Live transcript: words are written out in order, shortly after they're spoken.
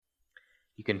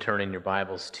You can turn in your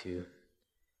Bibles to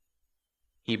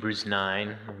Hebrews 9.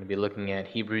 We're going to be looking at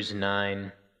Hebrews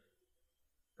 9,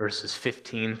 verses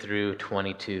 15 through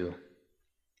 22.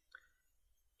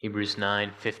 Hebrews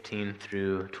 9, 15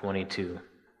 through 22.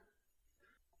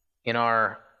 In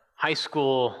our high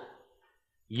school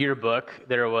yearbook,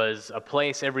 there was a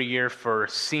place every year for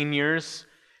seniors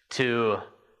to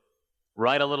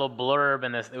write a little blurb,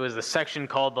 and it was a section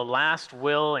called The Last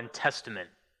Will and Testament.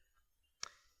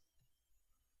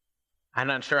 I'm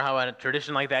not sure how a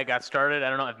tradition like that got started. I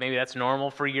don't know if maybe that's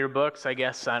normal for yearbooks. I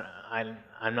guess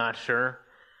I'm not sure.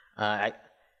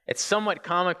 It's somewhat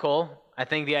comical. I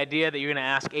think the idea that you're going to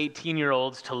ask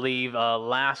 18-year-olds to leave a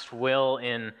last will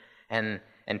and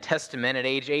testament at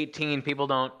age 18, people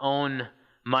don't own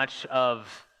much of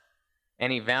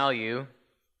any value.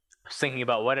 I was thinking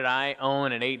about, what did I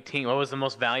own at 18? What was the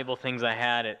most valuable things I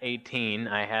had at 18?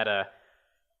 I had a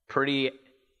pretty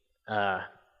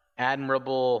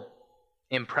admirable,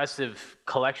 impressive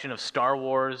collection of Star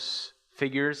Wars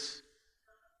figures.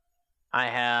 I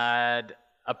had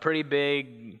a pretty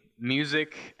big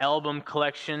music album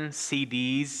collection,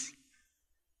 CDs.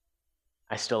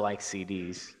 I still like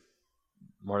CDs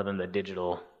more than the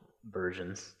digital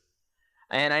versions.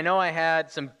 And I know I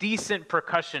had some decent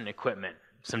percussion equipment,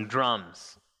 some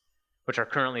drums, which are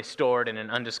currently stored in an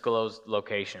undisclosed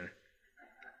location.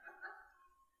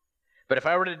 But if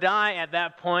I were to die at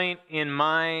that point in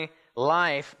my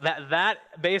life, that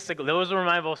basically, those were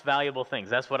my most valuable things.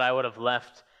 That's what I would have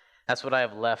left. That's what I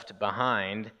have left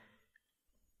behind.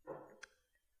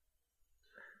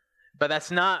 But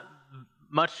that's not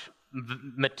much.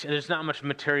 There's not much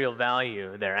material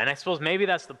value there, and I suppose maybe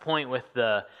that's the point with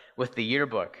the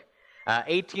yearbook.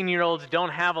 18-year-olds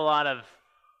don't have a lot of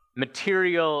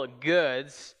material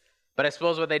goods, but I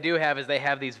suppose what they do have is they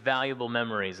have these valuable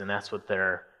memories, and that's what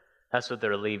they're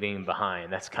leaving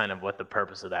behind. That's kind of what the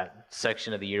purpose of that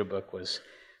section of the yearbook was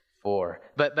for.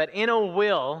 But in a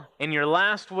will, in your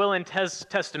last will and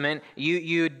testament,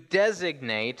 you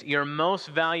designate your most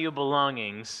valuable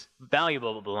belongings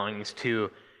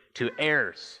to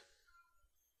heirs,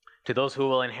 to those who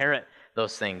will inherit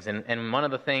those things. And one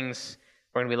of the things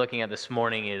we're going to be looking at this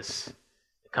morning is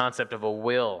the concept of a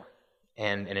will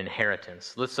and an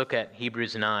inheritance. Let's look at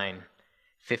Hebrews 9,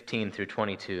 15 through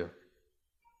 22.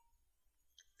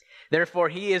 Therefore,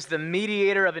 he is the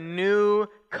mediator of a new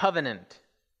covenant,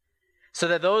 so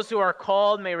that those who are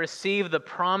called may receive the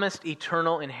promised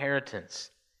eternal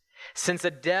inheritance, since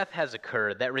a death has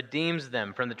occurred that redeems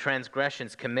them from the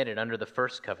transgressions committed under the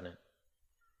first covenant.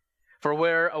 For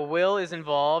where a will is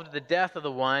involved, the death of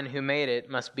the one who made it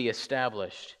must be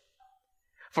established.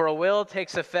 For a will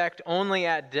takes effect only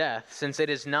at death, since it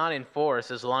is not in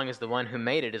force as long as the one who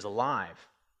made it is alive.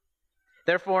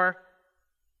 Therefore,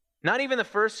 not even the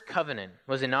first covenant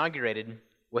was inaugurated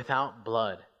without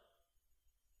blood.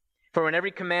 For when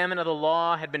every commandment of the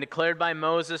law had been declared by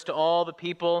Moses to all the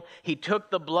people, he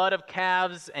took the blood of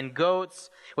calves and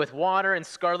goats with water and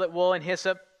scarlet wool and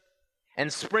hyssop,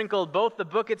 and sprinkled both the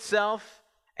book itself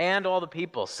and all the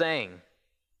people, saying,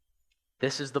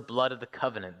 "This is the blood of the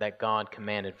covenant that God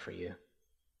commanded for you."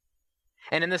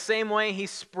 And in the same way, he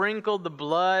sprinkled with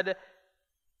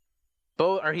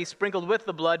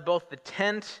the blood both the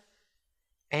tent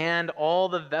and all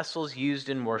the vessels used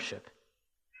in worship.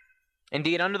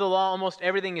 Indeed, under the law, almost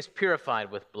everything is purified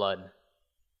with blood.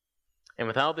 And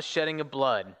without the shedding of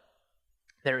blood,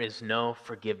 there is no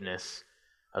forgiveness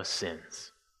of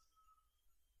sins.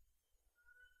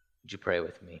 Would you pray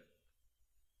with me?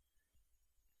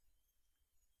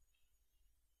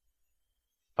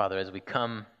 Father, as we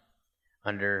come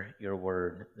under your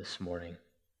word this morning,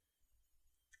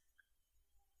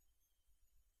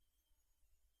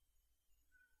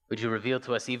 would you reveal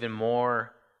to us even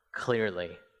more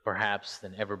clearly, perhaps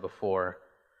than ever before,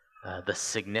 the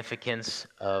significance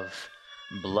of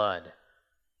blood.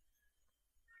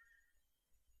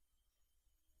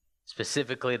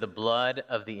 Specifically, the blood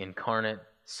of the incarnate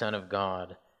Son of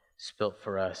God spilt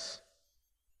for us,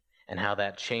 and how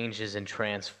that changes and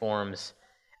transforms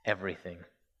everything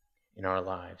in our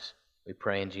lives. We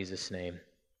pray in Jesus' name.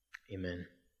 Amen.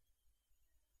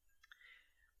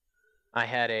 I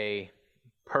had a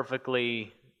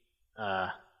perfectly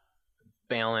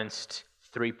balanced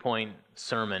 3-point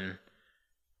sermon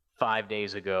 5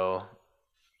 days ago,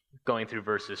 going through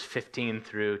verses 15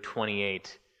 through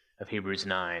 28 of Hebrews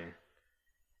 9.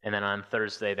 And then on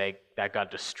Thursday, that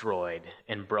got destroyed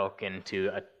and broke into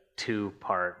a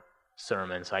 2-part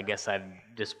sermon. So I guess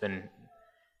I've just been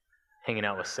hanging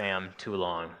out with Sam too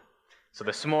long. So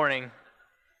this morning,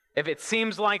 if it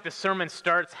seems like the sermon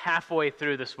starts halfway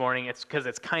through this morning, it's because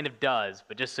it kind of does.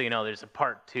 But just so you know, there's a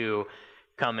part 2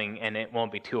 coming, and it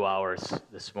won't be 2 hours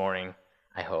this morning,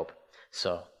 I hope.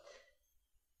 So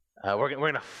we're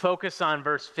going to focus on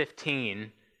verse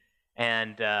 15,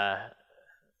 and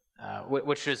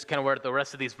which is kind of where the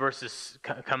rest of these verses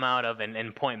come out of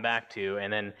and point back to,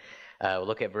 and then we'll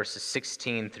look at verses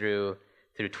 16 through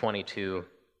 22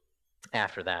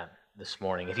 after that this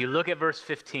morning. If you look at verse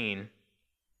 15,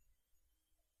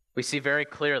 we see very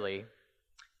clearly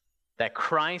that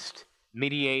Christ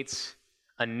mediates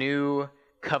a new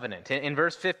covenant. In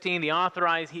verse 15,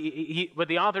 what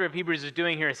the author of Hebrews is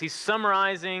doing here is he's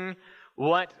summarizing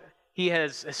what he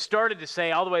has started to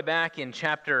say all the way back in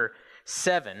chapter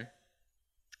 7,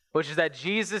 which is that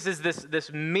Jesus is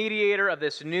this mediator of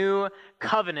this new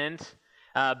covenant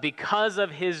because of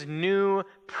his new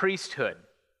priesthood.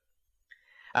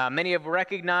 Many have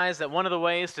recognized that one of the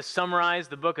ways to summarize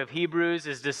the book of Hebrews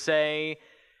is to say,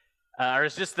 or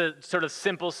it's just the sort of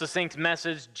simple, succinct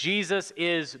message, Jesus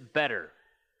is better.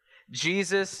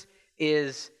 Jesus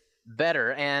is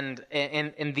better. And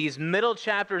in these middle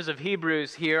chapters of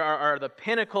Hebrews here are the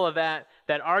pinnacle of that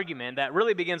argument that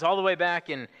really begins all the way back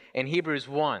in Hebrews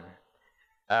 1.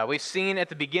 We've seen at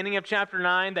the beginning of chapter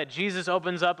 9 that Jesus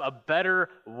opens up a better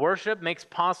worship, makes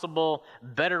possible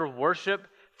better worship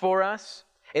for us.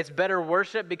 It's better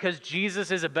worship because Jesus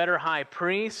is a better high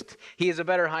priest. He is a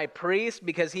better high priest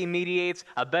because he mediates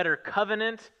a better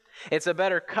covenant. It's a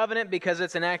better covenant because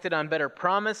it's enacted on better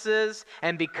promises.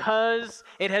 And because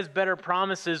it has better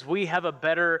promises, we have a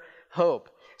better hope.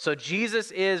 So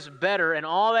Jesus is better, and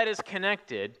all that is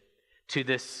connected to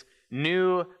this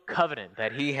new covenant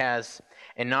that he has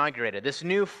inaugurated. This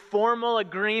new formal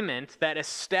agreement that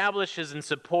establishes and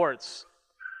supports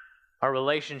our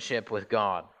relationship with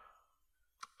God.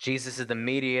 Jesus is the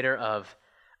mediator of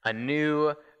a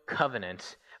new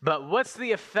covenant. But what's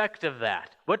the effect of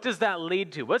that? What does that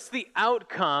lead to? What's the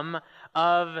outcome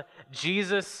of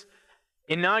Jesus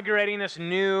inaugurating this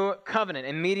new covenant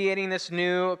and mediating this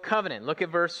new covenant? Look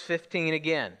at verse 15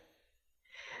 again.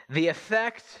 The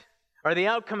effect, or the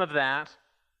outcome of that,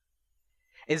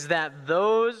 is that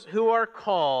those who are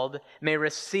called may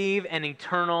receive an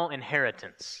eternal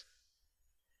inheritance.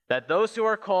 That those who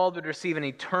are called would receive an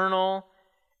eternal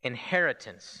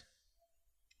inheritance.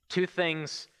 Two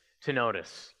things to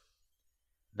notice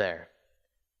there.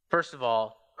 First of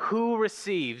all, who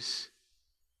receives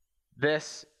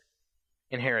this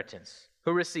inheritance?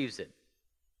 Who receives it?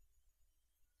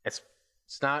 It's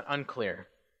not unclear.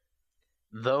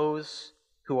 Those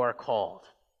who are called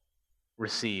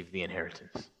receive the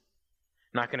inheritance.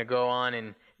 I'm not going to go on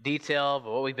in detail,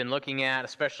 but what we've been looking at,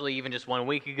 especially even just 1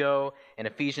 week ago in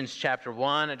Ephesians chapter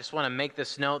 1, I just want to make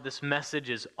this note. This message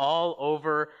is all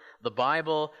over the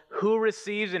Bible. Who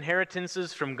receives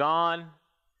inheritances from God?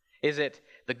 Is it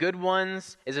the good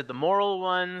ones? Is it the moral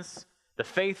ones? The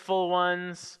faithful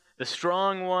ones? The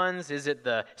strong ones? Is it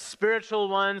the spiritual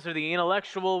ones or the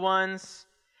intellectual ones?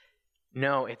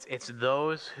 No, it's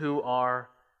those who are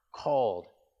called.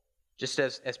 Just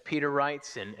as Peter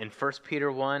writes in 1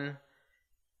 Peter 1,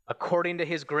 according to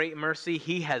his great mercy,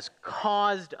 he has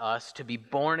caused us to be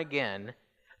born again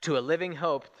to a living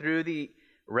hope through the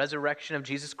resurrection of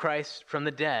Jesus Christ from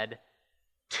the dead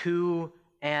to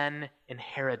an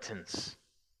inheritance.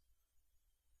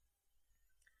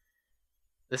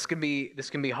 This can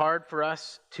be hard for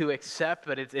us to accept,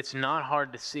 but it's not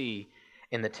hard to see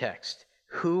in the text.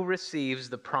 Who receives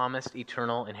the promised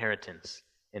eternal inheritance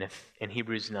in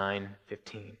Hebrews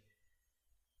 9:15?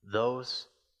 Those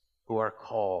who are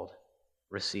called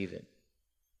receive it.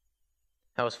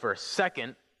 That was first.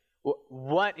 Second,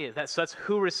 what is that? So that's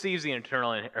who receives the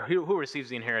eternal, or who receives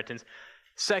the inheritance.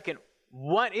 Second,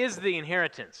 what is the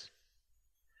inheritance?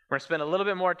 We're going to spend a little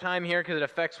bit more time here because it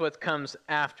affects what comes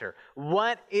after.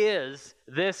 What is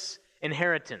this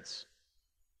inheritance?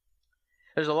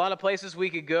 There's a lot of places we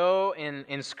could go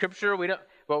in Scripture.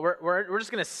 We're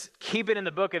just going to keep it in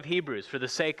the book of Hebrews for the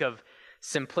sake of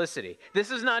simplicity.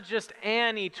 This is not just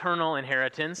an eternal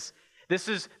inheritance. This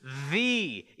is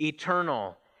the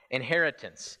eternal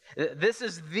inheritance. This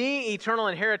is the eternal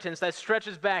inheritance that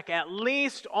stretches back at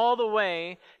least all the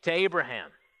way to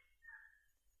Abraham.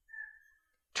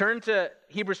 Turn to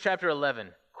Hebrews chapter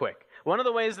 11 quick. One of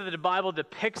the ways that the Bible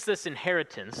depicts this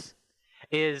inheritance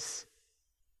is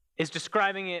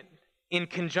describing it in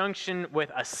conjunction with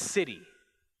a city.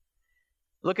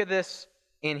 Look at this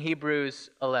in Hebrews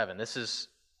 11. This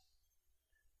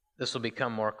will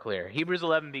become more clear. Hebrews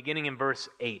 11, beginning in verse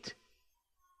 8.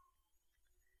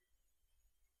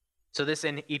 So this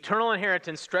eternal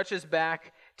inheritance stretches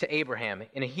back to Abraham.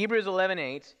 In Hebrews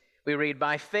 11:8, we read,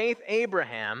 "By faith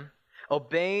Abraham,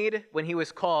 obeyed when he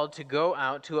was called to go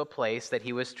out to a place that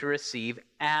he was to receive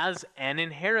as an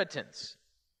inheritance.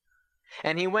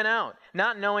 And he went out,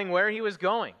 not knowing where he was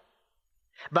going.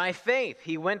 By faith,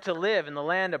 he went to live in the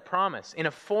land of promise, in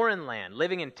a foreign land,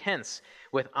 living in tents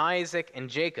with Isaac and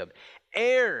Jacob,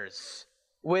 heirs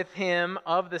with him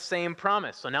of the same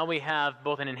promise. So now we have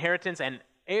both an inheritance and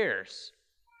heirs.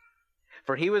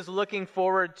 For he was looking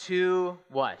forward to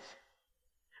what?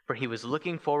 For he was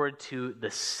looking forward to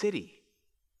the city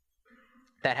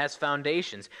that has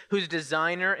foundations, whose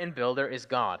designer and builder is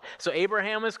God. So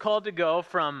Abraham was called to go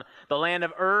from the land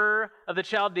of Ur of the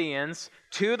Chaldeans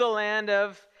to the land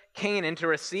of Canaan to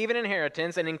receive an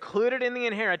inheritance, and included in the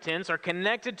inheritance, or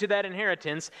connected to that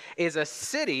inheritance, is a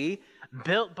city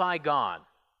built by God.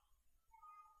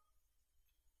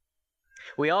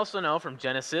 We also know from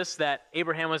Genesis that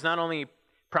Abraham was not only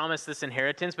promised this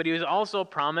inheritance, but he was also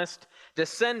promised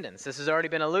descendants. This has already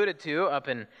been alluded to up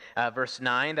in verse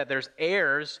 9, that there's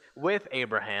heirs with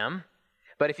Abraham.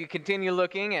 But if you continue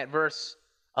looking at verse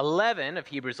 11 of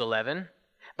Hebrews 11,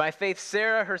 by faith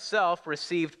Sarah herself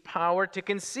received power to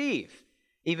conceive,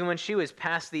 even when she was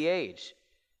past the age,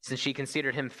 since she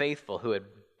considered him faithful who had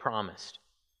promised.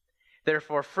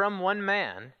 Therefore, from one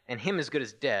man, and him as good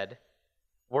as dead,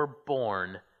 were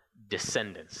born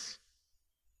descendants.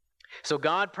 So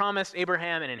God promised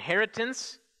Abraham an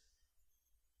inheritance,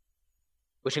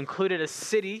 which included a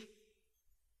city,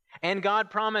 and God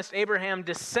promised Abraham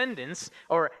descendants,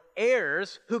 or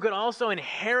heirs, who could also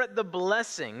inherit the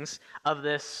blessings of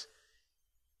this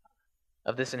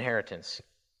inheritance.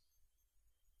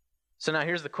 So now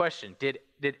here's the question. Did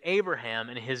Abraham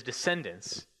and his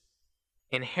descendants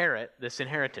inherit this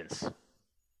inheritance?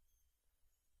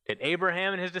 Did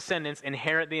Abraham and his descendants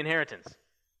inherit the inheritance?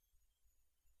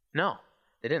 No,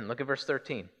 they didn't. Look at verse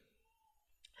 13.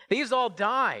 These all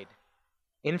died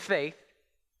in faith,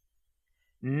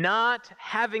 not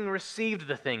having received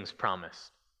the things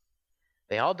promised.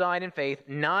 They all died in faith,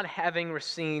 not having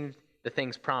received the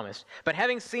things promised, but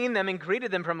having seen them and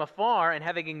greeted them from afar, and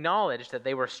having acknowledged that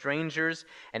they were strangers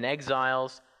and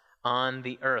exiles on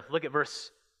the earth.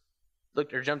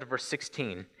 Jump to verse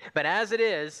 16. But as it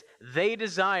is, they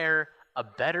desire a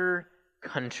better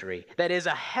country, that is,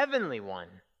 a heavenly one.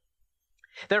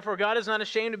 Therefore, God is not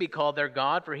ashamed to be called their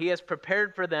God, for he has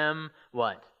prepared for them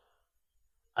what?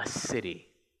 A city.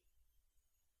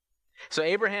 So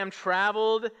Abraham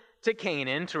traveled to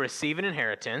Canaan to receive an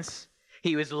inheritance.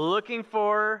 He was looking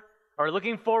forward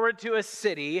to a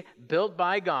city built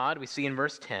by God, we see in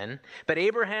verse 10. But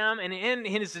Abraham and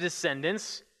his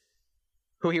descendants,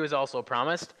 who he was also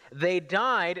promised, they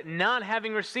died not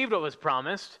having received what was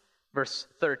promised, verse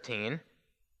 13,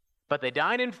 but they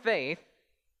died in faith.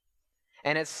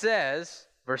 And it says,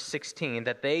 verse 16,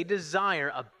 that they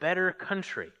desire a better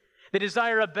country. They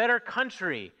desire a better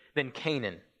country than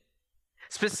Canaan.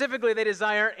 Specifically, they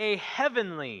desire a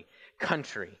heavenly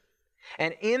country.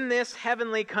 And in this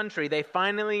heavenly country, they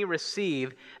finally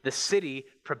receive the city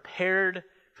prepared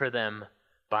for them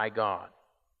by God.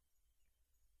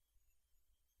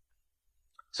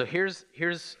 So here's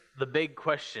the big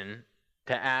question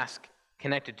to ask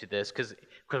connected to this, because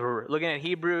we're looking at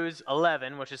Hebrews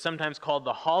 11, which is sometimes called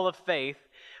the Hall of Faith,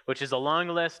 which is a long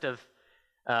list of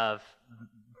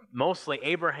mostly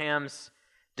Abraham's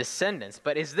descendants.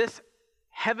 But is this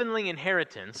heavenly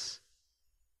inheritance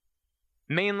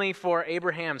mainly for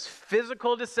Abraham's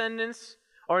physical descendants,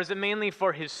 or is it mainly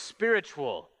for his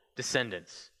spiritual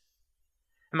descendants?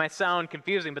 It might sound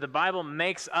confusing, but the Bible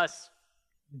makes us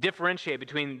differentiate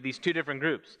between these two different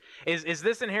groups. Is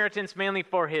this inheritance mainly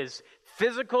for his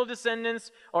physical descendants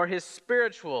or his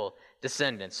spiritual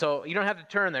descendants? So you don't have to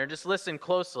turn there, just listen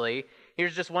closely.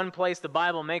 Here's just one place the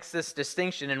Bible makes this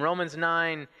distinction. In Romans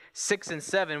 9, 6 and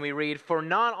 7 we read, "For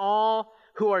not all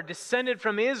who are descended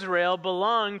from Israel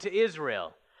belong to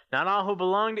Israel." Not all who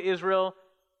belong to Israel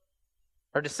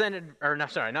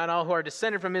not all who are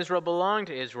descended from Israel belong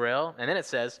to Israel. And then it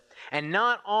says, "And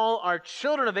not all are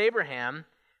children of Abraham,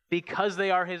 because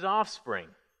they are his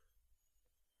offspring."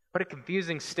 What a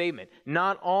confusing statement.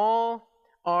 Not all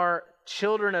are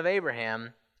children of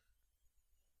Abraham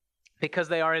because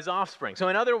they are his offspring. So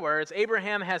in other words,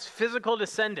 Abraham has physical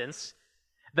descendants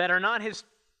that are not his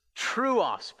true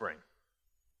offspring.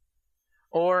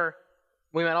 Or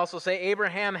we might also say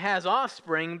Abraham has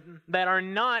offspring that are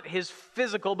not his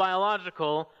physical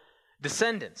biological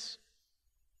descendants.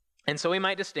 And so we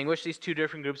might distinguish these two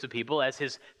different groups of people as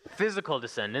his physical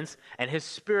descendants and his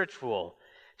spiritual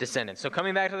descendants. So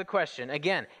coming back to the question,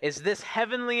 again, is this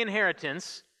heavenly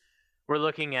inheritance we're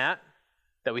looking at,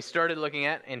 that we started looking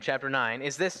at in chapter 9,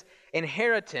 is this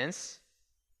inheritance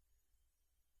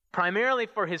primarily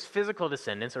for his physical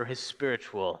descendants or his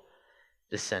spiritual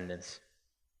descendants.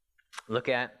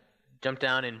 Jump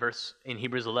down in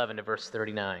Hebrews 11 to verse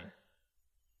 39.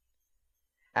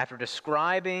 After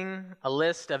describing a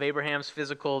list of Abraham's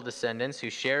physical descendants who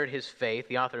shared his faith,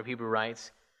 the author of Hebrews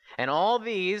writes, "And all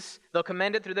these, though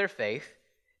commended through their faith,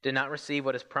 did not receive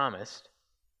what is promised,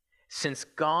 since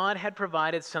God had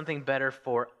provided something better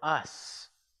for us."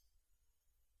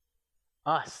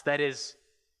 Us, that is,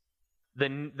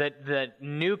 the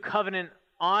new covenant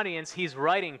audience he's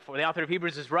writing for, the author of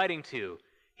Hebrews is writing to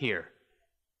here.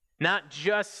 Not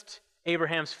just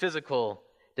Abraham's physical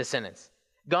descendants.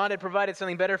 God had provided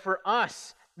something better for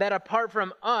us, that apart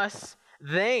from us,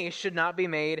 they should not be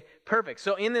made perfect.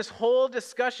 So in this whole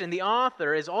discussion, the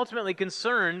author is ultimately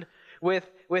concerned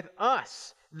with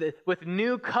us, with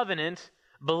new covenant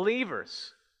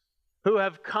believers who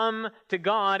have come to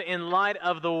God in light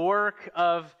of the work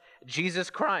of Jesus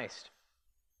Christ.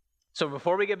 So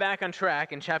before we get back on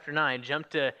track in chapter 9, jump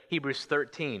to Hebrews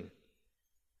 13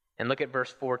 and look at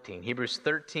verse 14. Hebrews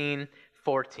 13,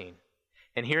 14.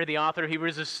 And here the author of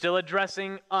Hebrews is still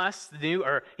addressing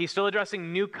he's still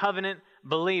addressing new covenant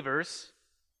believers.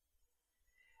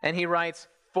 And he writes,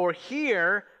 "For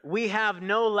here we have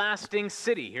no lasting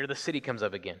city." Here the city comes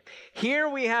up again. "Here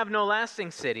we have no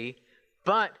lasting city,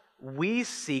 but we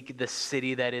seek the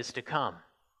city that is to come."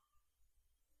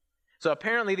 So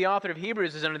apparently the author of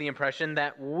Hebrews is under the impression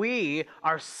that we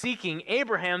are seeking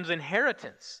Abraham's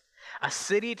inheritance, a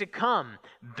city to come,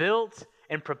 built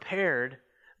and prepared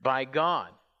by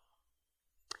God.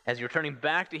 As you're turning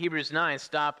back to Hebrews 9,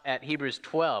 stop at Hebrews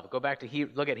 12. Go back to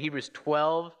look at Hebrews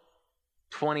 12,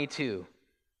 22.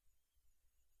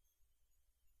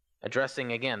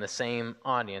 Addressing again the same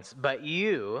audience. "But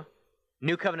you,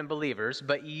 new covenant believers,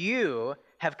 but you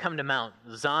have come to Mount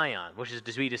Zion," which is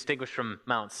to be distinguished from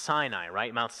Mount Sinai,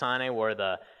 right? Mount Sinai where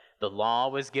the law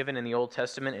was given in the Old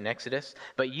Testament in Exodus.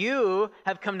 "But you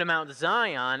have come to Mount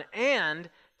Zion and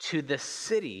to the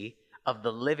city of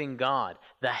the living God,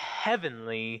 the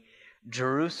heavenly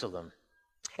Jerusalem,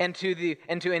 and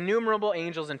to innumerable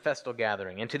angels in festal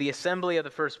gathering, and to the assembly of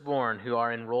the firstborn who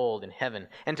are enrolled in heaven,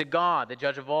 and to God, the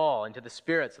judge of all, and to the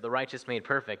spirits of the righteous made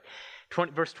perfect."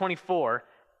 Verse 24,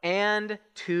 "And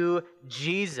to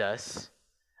Jesus,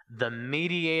 the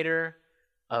mediator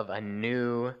of a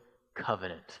new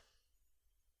covenant."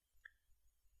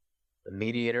 The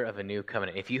mediator of a new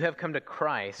covenant. If you have come to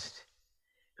Christ,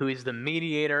 who is the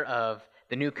mediator of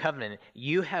the new covenant,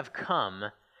 you have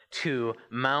come to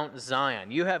Mount Zion.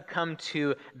 You have come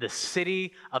to the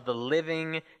city of the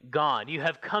living God. You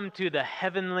have come to the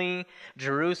heavenly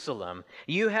Jerusalem.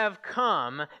 You have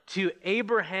come to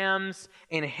Abraham's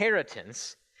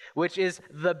inheritance, which is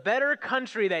the better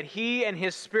country that he and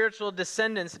his spiritual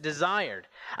descendants desired.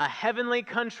 A heavenly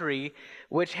country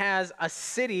which has a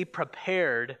city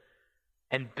prepared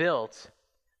and built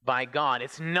by God.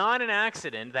 It's not an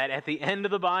accident that at the end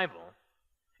of the Bible,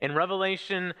 in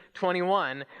Revelation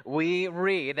 21, we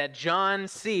read that John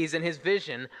sees in his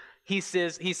vision, he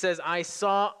says, "I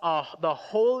saw the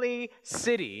holy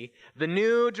city, the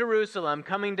new Jerusalem,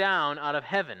 coming down out of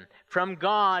heaven from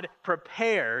God,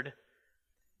 prepared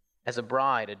as a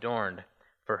bride adorned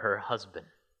for her husband."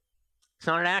 It's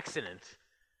not an accident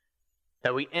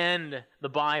that we end the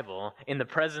Bible in the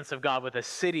presence of God with a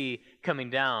city coming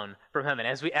down from heaven,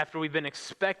 after we've been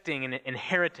expecting an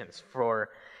inheritance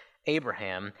for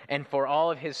Abraham and for all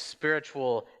of his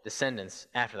spiritual descendants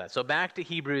after that. So back to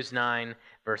Hebrews 9,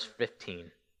 verse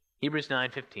 15. Hebrews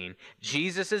 9:15.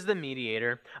 Jesus is the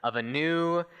mediator of a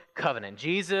new covenant.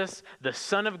 Jesus, the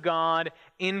Son of God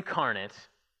incarnate,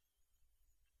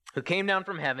 who came down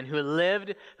from heaven, who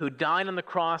lived, who died on the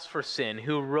cross for sin,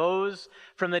 who rose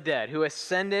from the dead, who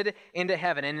ascended into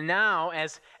heaven, and now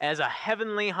as a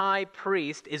heavenly high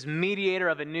priest is mediator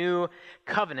of a new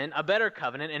covenant, a better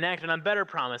covenant, enacted on better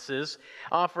promises,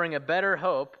 offering a better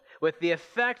hope, with the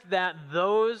effect that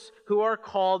those who are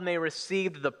called may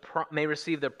receive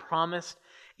the promised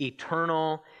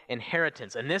eternal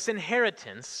inheritance. And this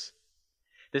inheritance,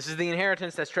 this is the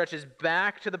inheritance that stretches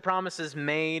back to the promises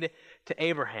made to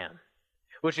Abraham,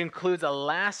 which includes a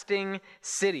lasting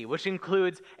city, which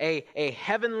includes a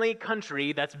heavenly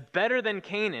country that's better than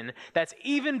Canaan, that's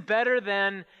even better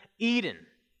than Eden.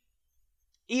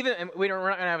 And we're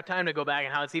not going to have time to go back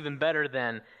and how it's even better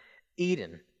than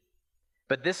Eden.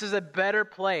 But this is a better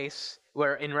place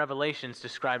where in Revelation it's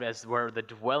described as where the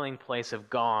dwelling place of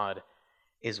God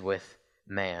is with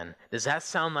man. Does that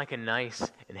sound like a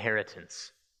nice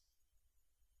inheritance?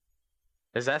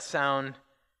 Does that sound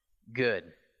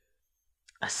good?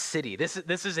 A city. This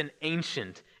is an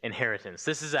ancient inheritance.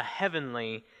 This is a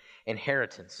heavenly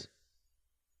inheritance.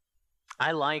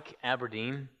 I like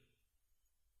Aberdeen.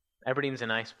 Aberdeen's a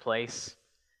nice place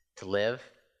to live.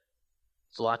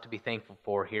 There's a lot to be thankful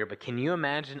for here, but can you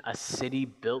imagine a city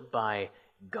built by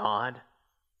God?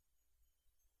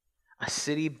 A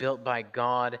city built by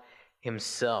God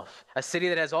himself. A city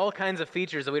that has all kinds of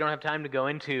features that we don't have time to go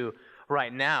into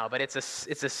right now, but it's a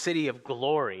city of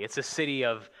glory. It's a city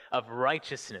of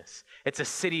righteousness. It's a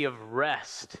city of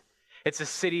rest. It's a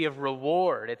city of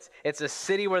reward. It's a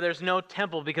city where there's no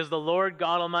temple because the Lord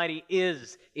God Almighty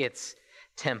is its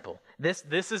temple.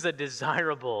 This is a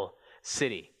desirable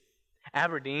city.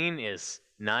 Aberdeen is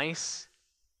nice.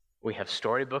 We have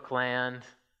Storybook Land.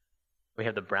 We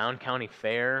have the Brown County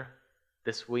Fair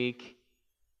this week.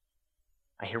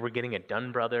 I hear we're getting a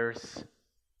Dunn Brothers.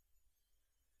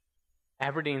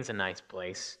 Aberdeen's a nice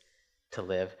place to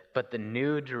live, but the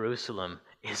New Jerusalem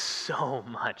is so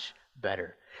much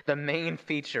better. The main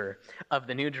feature of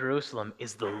the New Jerusalem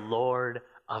is the Lord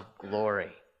of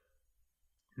glory.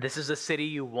 This is a city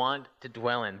you want to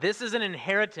dwell in. This is an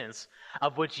inheritance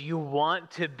of which you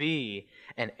want to be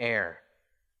an heir.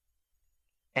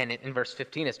 And in verse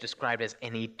 15, it's described as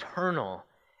an eternal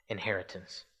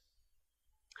inheritance.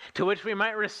 To which we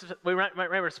might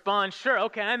respond, sure,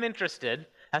 okay, I'm interested.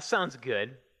 That sounds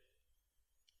good.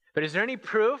 But is there any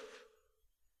proof?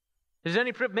 Is there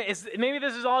any proof? Maybe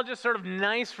this is all just sort of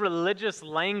nice religious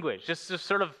language, just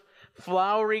sort of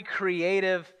flowery,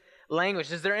 creative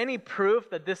language. Is there any proof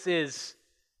that this is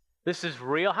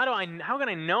real? How can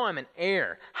I know I'm an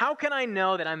heir? How can I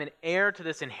know that I'm an heir to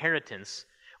this inheritance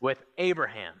with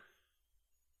Abraham?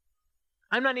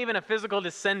 I'm not even a physical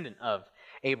descendant of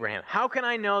Abraham. How can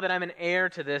I know that I'm an heir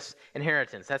to this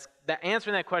inheritance?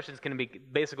 Answering that question is going to be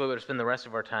basically what we'll spend the rest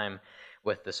of our time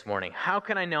with this morning. How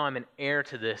can I know I'm an heir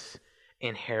to this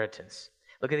inheritance?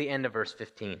 Look at the end of verse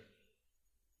 15.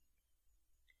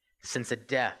 Since a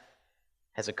death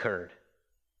has occurred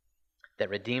that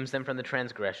redeems them from the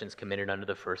transgressions committed under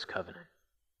the first covenant.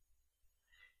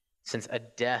 Since a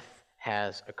death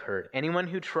has occurred. Anyone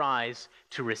who tries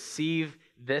to receive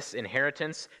this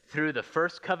inheritance through the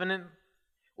first covenant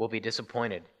will be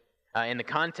disappointed. In the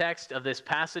context of this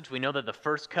passage, we know that the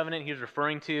first covenant he's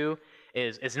referring to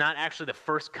is not actually the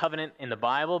first covenant in the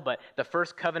Bible, but the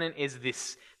first covenant is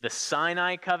the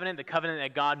Sinai covenant, the covenant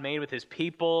that God made with his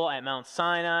people at Mount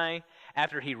Sinai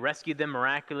after he rescued them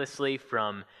miraculously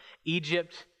from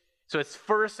Egypt. So it's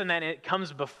first, and then it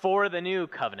comes before the new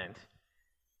covenant.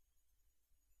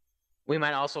 We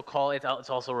might also call it, it's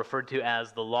also referred to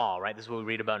as the law, right? This is what we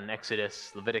read about in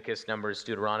Exodus, Leviticus, Numbers,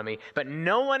 Deuteronomy. But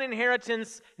no one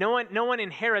inherits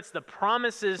the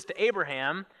promises to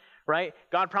Abraham, right?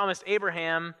 God promised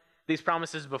Abraham these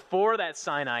promises before that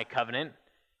Sinai covenant.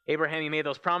 Abraham, he made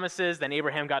those promises, then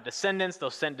Abraham got descendants,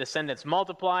 those descendants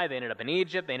multiply, they ended up in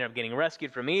Egypt, they ended up getting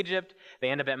rescued from Egypt, they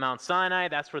end up at Mount Sinai,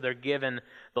 that's where they're given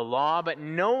the law, but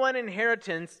no one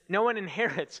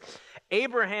inherits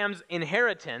Abraham's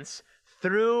inheritance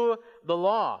through the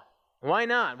law. Why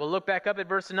not? Well, look back up at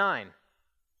verse 9.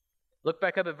 Look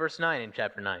back up at verse 9 in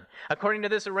chapter 9. According to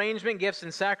this arrangement, gifts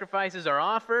and sacrifices are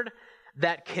offered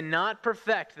that cannot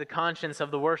perfect the conscience of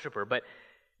the worshiper, but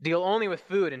deal only with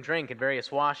food and drink and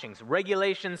various washings,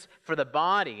 regulations for the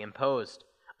body imposed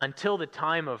until the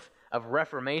time of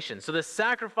Reformation. So the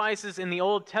sacrifices in the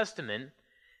Old Testament,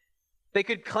 they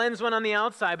could cleanse one on the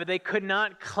outside, but they could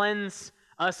not cleanse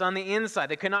us on the inside.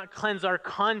 They could not cleanse our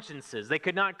consciences. They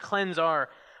could not cleanse our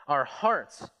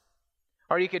hearts.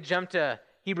 Or you could jump to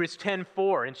Hebrews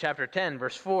 10:4 in chapter 10,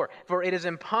 verse 4. For it is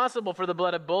impossible for the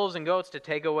blood of bulls and goats to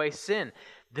take away sin.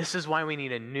 This is why we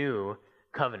need a new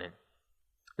covenant.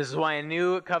 This is why a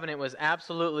new covenant was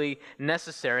absolutely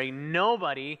necessary.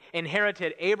 Nobody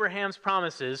inherited Abraham's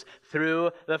promises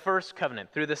through the first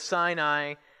covenant, through the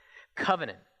Sinai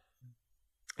covenant.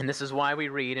 And this is why we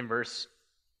read in verse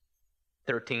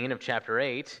 13 of chapter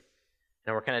 8,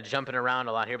 and we're kind of jumping around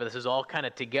a lot here, but this is all kind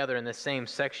of together in the same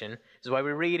section. This is why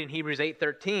we read in Hebrews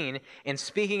 8:13, in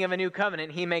speaking of a new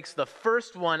covenant, he makes the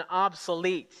first one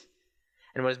obsolete.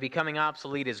 And what is becoming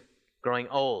obsolete is growing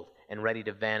old and ready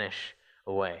to vanish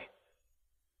away.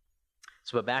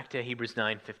 So but back to Hebrews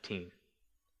 9:15.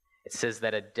 It says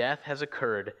that a death has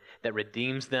occurred that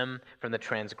redeems them from the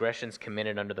transgressions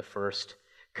committed under the first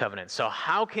covenant. So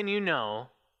how can you know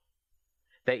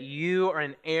that you are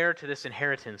an heir to this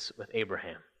inheritance with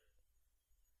Abraham?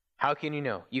 How can you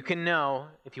know? You can know,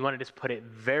 if you want to just put it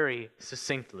very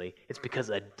succinctly, it's because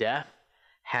a death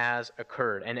has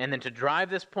occurred. And then to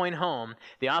drive this point home,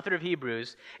 the author of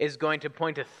Hebrews is going to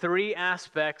point to three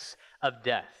aspects of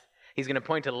death. He's going to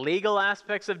point to legal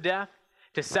aspects of death,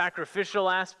 to sacrificial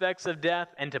aspects of death,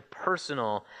 and to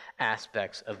personal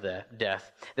aspects of the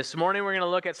death. This morning we're going to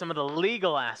look at some of the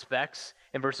legal aspects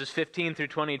in verses 15 through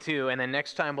 22, and then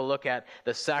next time we'll look at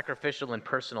the sacrificial and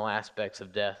personal aspects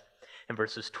of death in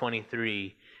verses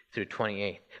 23 through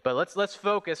 28. But let's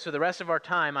focus for the rest of our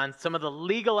time on some of the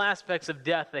legal aspects of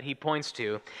death that he points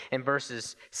to in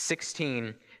verses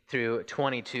 16 through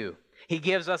 22. He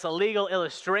gives us a legal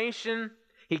illustration,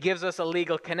 he gives us a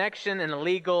legal connection, and a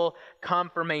legal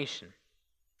confirmation.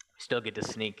 We still get to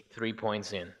sneak 3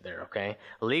 points in there, okay?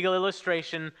 Legal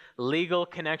illustration, legal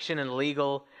connection, and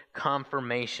legal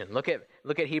confirmation. Look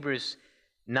at Hebrews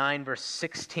 9, verse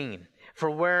 16. For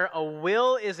where a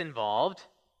will is involved,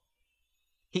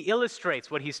 he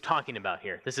illustrates what he's talking about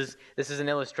here. This is an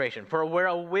illustration. For where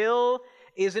a will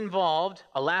is involved,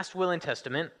 a last will and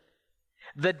testament,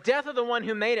 the death of the one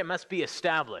who made it must be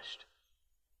established.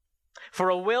 For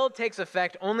a will takes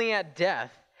effect only at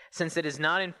death, since it is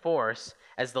not in force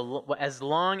as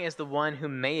long as the one who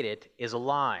made it is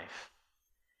alive.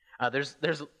 There's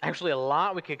actually a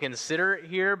lot we could consider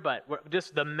here, but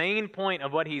just the main point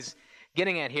of what he's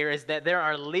getting at here is that there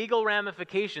are legal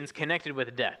ramifications connected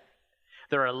with death.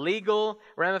 There are legal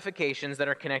ramifications that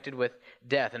are connected with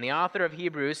death. And the author of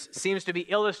Hebrews seems to be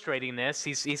illustrating this.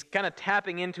 He's kind of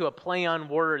tapping into a play on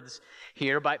words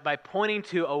here by pointing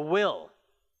to a will,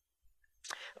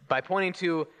 by pointing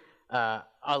to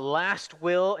a last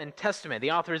will and testament.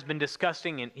 The author has been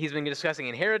discussing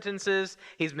inheritances.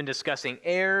 He's been discussing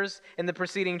heirs in the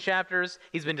preceding chapters.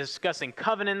 He's been discussing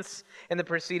covenants in the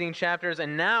preceding chapters.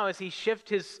 And now as he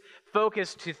shifts his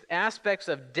focus to aspects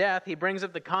of death, he brings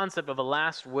up the concept of a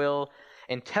last will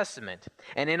and testament.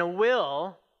 And in a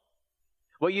will,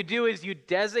 what you do is you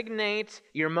designate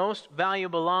your most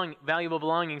valuable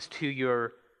belongings to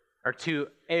your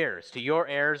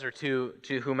heirs, or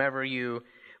to whomever you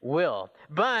will.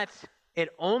 But it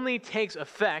only takes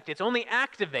effect, it's only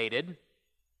activated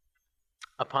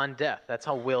upon death. That's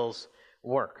how wills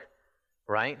work,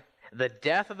 right? The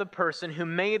death of the person who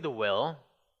made the will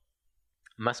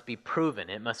must be proven.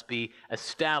 It must be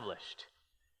established.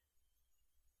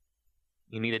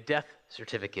 You need a death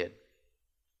certificate.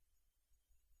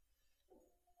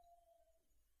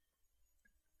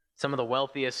 Some of the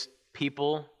wealthiest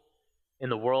people in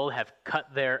the world have cut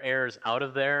their heirs out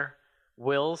of their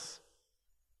wills.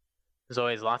 There's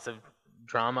always lots of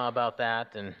drama about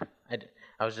that, and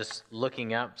I was just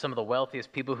looking up some of the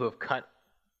wealthiest people who have cut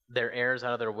their heirs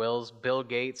out of their wills. Bill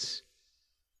Gates,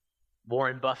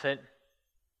 Warren Buffett,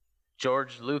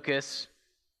 George Lucas,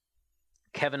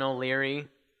 Kevin O'Leary.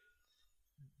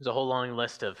 There's a whole long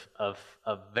list of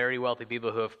very wealthy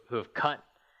people who have cut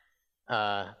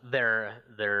their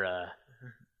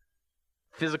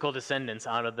physical descendants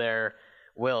out of their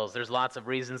wills. There's lots of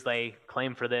reasons they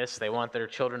claim for this. They want their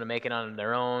children to make it on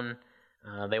their own.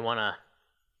 They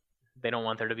don't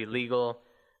want there to be legal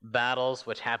battles,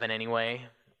 which happen anyway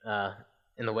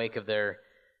in the wake of their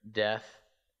death.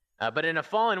 But in a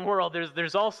fallen world,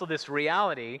 there's also this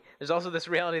reality. There's also this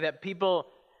reality that people,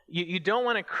 you don't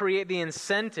want to create the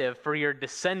incentive for your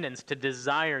descendants to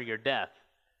desire your death.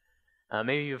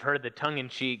 Maybe you've heard the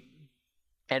tongue-in-cheek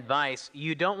advice,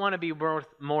 you don't want to be worth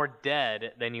more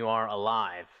dead than you are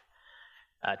alive.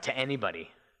 To anybody,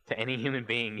 to any human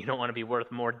being, you don't want to be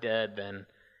worth more dead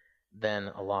than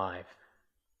alive.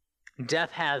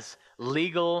 Death has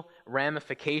legal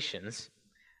ramifications,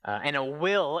 and a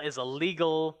will is a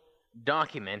legal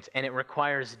document, and it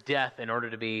requires death in order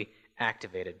to be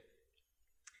activated.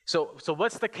 So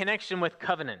what's the connection with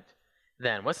covenant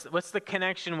then? What's the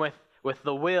connection with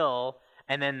the will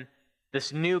and then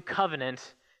this new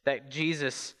covenant that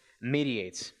Jesus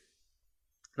mediates?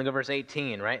 Look at verse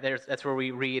 18, right? That's where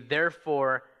we read,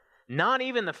 therefore, not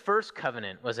even the first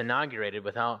covenant was inaugurated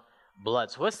without blood.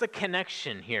 So what's the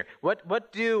connection here?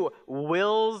 What do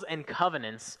wills and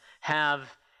covenants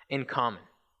have in common?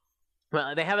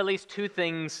 Well, they have at least two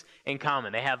things in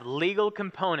common. They have legal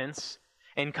components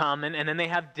in common, and then they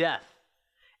have death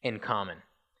in common.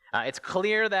 It's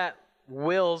clear that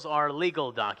wills are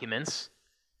legal documents.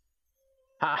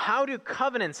 How do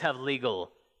covenants have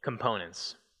legal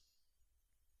components?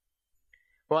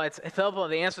 Well, it's helpful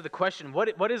to answer the question,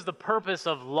 what is the purpose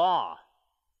of law?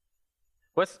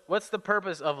 What's the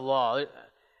purpose of law?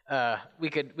 We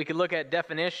could look at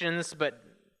definitions, but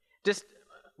just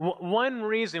one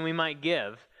reason we might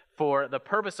give for the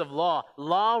purpose of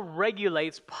law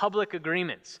regulates public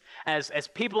agreements. As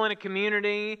people in a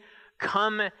community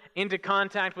come into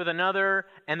contact with another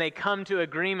and they come to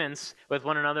agreements with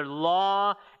one another,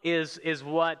 law is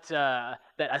what that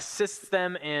assists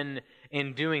them in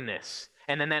doing this.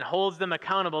 And then that holds them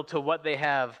accountable to what they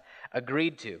have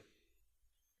agreed to.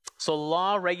 So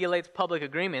law regulates public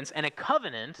agreements, and a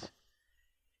covenant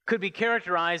could be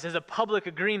characterized as a public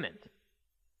agreement.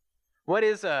 What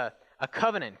is a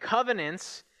covenant?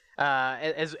 Covenants,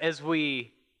 as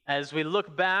we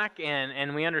look back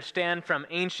and we understand from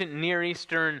ancient Near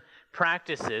Eastern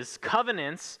practices,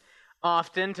 covenants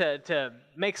often, to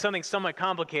make something somewhat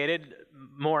complicated,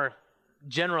 more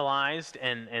generalized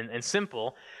and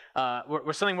simple,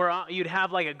 were something where you'd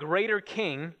have like a greater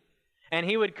king, and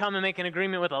he would come and make an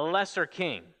agreement with a lesser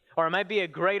king. Or it might be a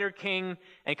greater king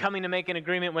and coming to make an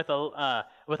agreement with a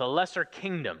lesser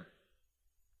kingdom.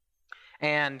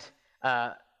 And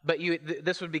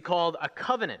this would be called a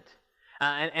covenant,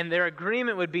 and their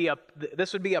agreement would be a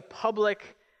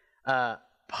public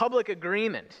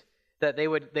agreement that they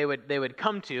would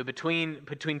come to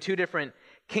between two different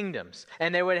kingdoms,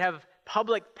 and they would have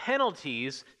public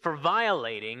penalties for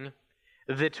violating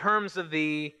the terms of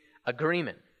the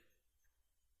agreement.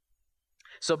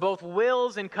 So both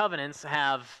wills and covenants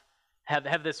have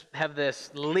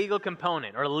this legal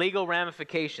component or legal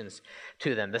ramifications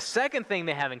to them. The second thing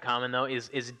they have in common, though,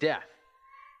 is death.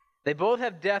 They both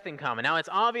have death in common. Now, it's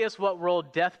obvious what role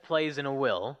death plays in a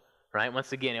will, right?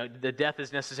 Once again, the death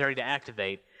is necessary to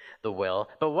activate the will.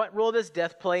 But what role does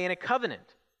death play in a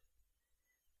covenant?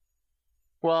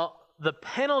 Well, the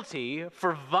penalty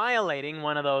for violating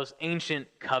one of those ancient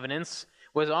covenants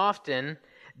was often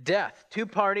death. Two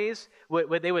parties,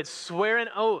 they would swear an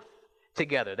oath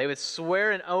together. They would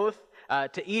swear an oath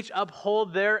to each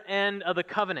uphold their end of the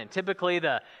covenant. Typically,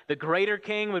 the greater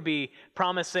king would be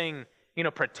promising,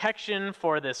 protection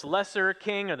for this lesser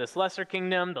king or this lesser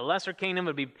kingdom. The lesser kingdom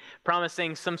would be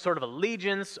promising some sort of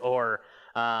allegiance, or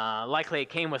likely it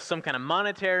came with some kind of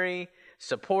monetary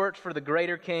support for the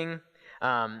greater king.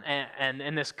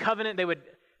 And this covenant, they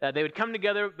would come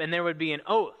together, and there would be an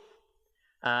oath.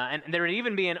 And there would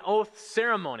even be an oath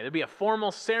ceremony. There'd be a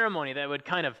formal ceremony that would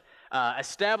kind of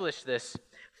establish this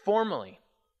formally.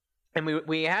 And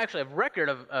we actually have record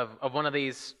of one of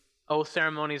these oath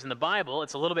ceremonies in the Bible.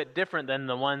 It's a little bit different than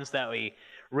the ones that we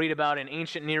read about in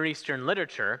ancient Near Eastern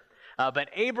literature. But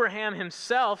Abraham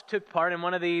himself took part in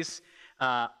one of these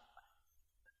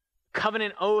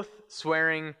covenant oath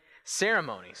swearing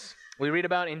ceremonies. We read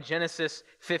about in Genesis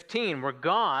 15, where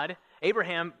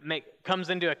Abraham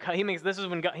this is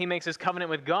when he makes his covenant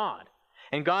with God.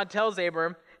 And God tells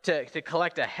Abraham to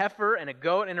collect a heifer and a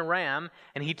goat and a ram,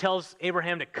 and he tells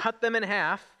Abraham to cut them in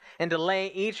half and to lay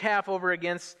each half over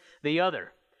against the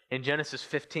other in Genesis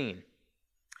 15.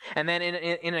 And then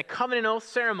in a covenant oath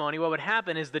ceremony, what would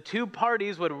happen is the two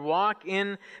parties would walk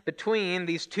in between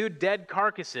these two dead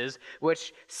carcasses,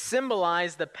 which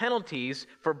symbolize the penalties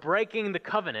for breaking the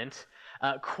covenant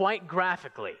quite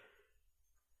graphically.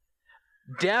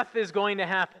 Death is going to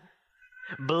happen.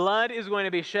 Blood is going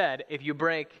to be shed if you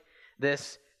break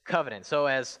this covenant. So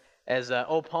as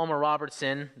O. Palmer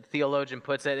Robertson, the theologian,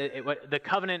 puts it, the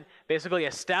covenant basically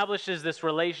establishes this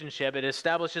relationship. It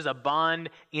establishes a bond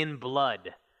in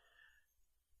blood,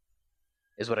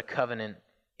 is what a covenant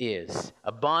is.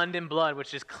 A bond in blood,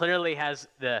 which clearly has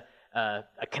a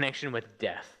connection with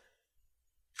death.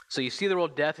 So you see the role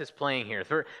death is playing here.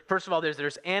 First of all,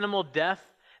 there's animal death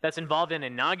that's involved in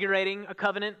inaugurating a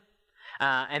covenant.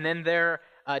 And then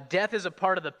death is a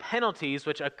part of the penalties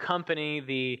which accompany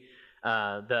the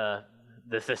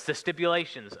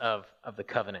stipulations of the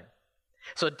covenant.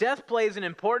 So death plays an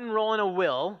important role in a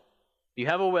will. If you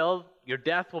have a will, your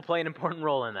death will play an important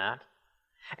role in that.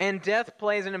 And death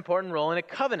plays an important role in a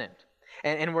covenant.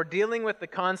 And we're dealing with the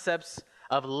concepts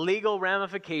of legal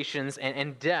ramifications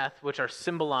and death, which are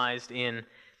symbolized in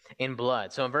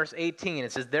blood. So in verse 18,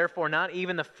 it says, "Therefore not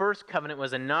even the first covenant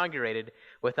was inaugurated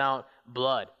without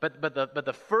blood." But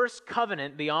the first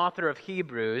covenant, the author of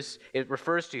Hebrews, it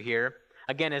refers to here,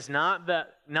 again, is not the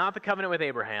covenant with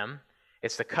Abraham.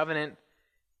 It's the covenant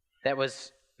that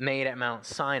was made at Mount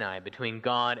Sinai between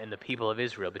God and the people of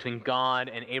Israel, between God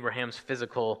and Abraham's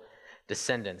physical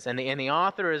descendants. And the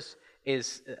author is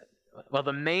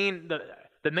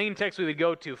the main text we would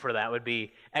go to for that would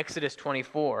be Exodus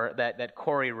 24 that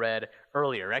Corey read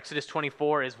earlier. Exodus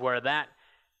 24 is where that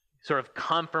sort of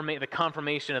the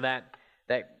confirmation of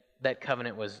that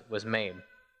covenant was made.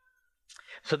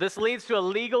 So this leads to a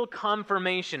legal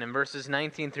confirmation in verses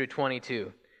 19 through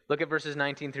 22. Look at verses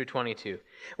 19 through 22.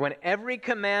 "When every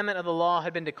commandment of the law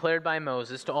had been declared by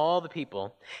Moses to all the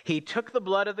people, he took the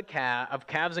blood of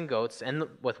calves and goats, and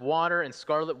with water and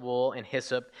scarlet wool and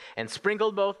hyssop, and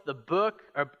sprinkled both the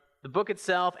book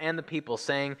itself and the people,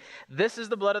 saying, 'This is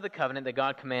the blood of the covenant that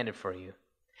God commanded for you.'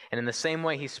 And in the same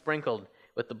way he sprinkled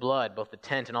with the blood both the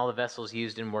tent and all the vessels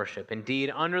used in worship. Indeed,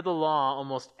 under the law,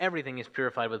 almost everything is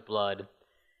purified with blood,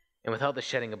 And without the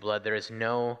shedding of blood, there is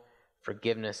no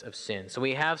forgiveness of sin. So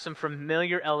we have some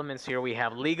familiar elements here. We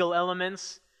have legal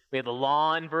elements. We have the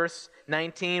law in verse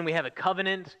 19. We have a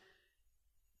covenant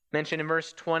mentioned in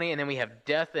verse 20. And then we have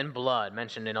death and blood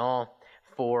mentioned in all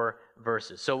 4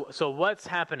 verses. So what's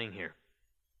happening here?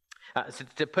 So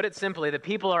to put it simply, the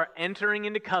people are entering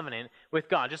into covenant with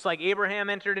God. Just like Abraham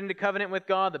entered into covenant with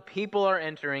God, the people are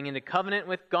entering into covenant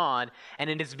with God, and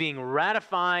it is being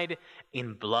ratified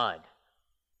in blood.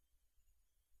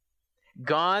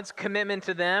 God's commitment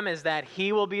to them is that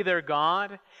He will be their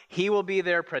God, He will be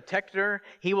their protector,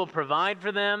 He will provide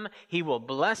for them, He will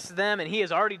bless them, and He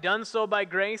has already done so by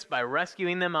grace, by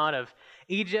rescuing them out of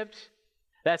Egypt.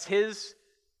 That's His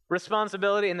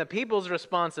responsibility, and the people's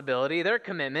responsibility, their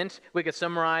commitment, we could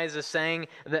summarize as saying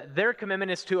that their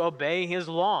commitment is to obey His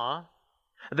law.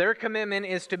 Their commitment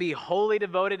is to be wholly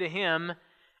devoted to Him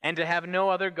and to have no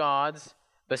other gods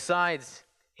besides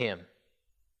Him.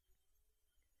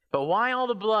 But why all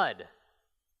the blood?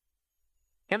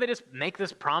 Can't they just make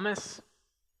this promise?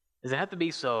 Does it have to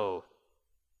be so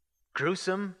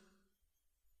gruesome?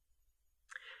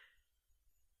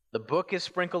 The book is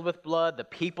sprinkled with blood, the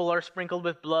people are sprinkled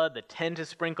with blood, the tent is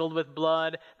sprinkled with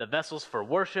blood, the vessels for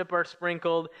worship are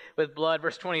sprinkled with blood.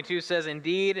 Verse 22 says,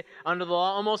 indeed, under the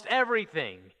law, almost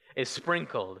everything is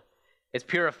sprinkled, it's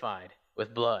purified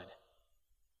with blood.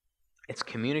 It's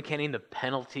communicating the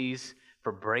penalties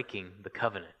for breaking the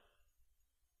covenant.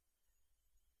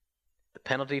 The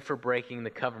penalty for breaking the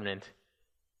covenant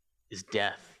is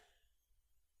death.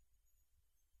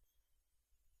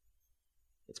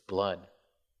 It's blood.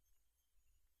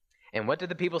 And what did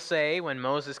the people say when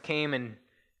Moses came and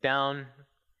down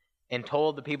and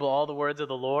told the people all the words of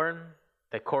the Lord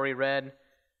that Corey read?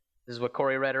 This is what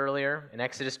Corey read earlier in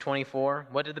Exodus 24.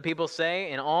 What did the people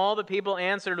say? And all the people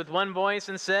answered with one voice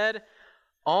and said,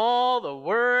 all the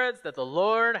words that the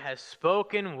Lord has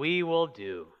spoken we will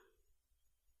do.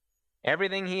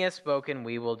 Everything He has spoken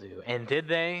we will do. And did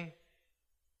they?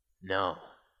 No.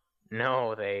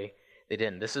 No, they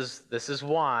didn't. This is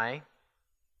why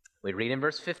we read in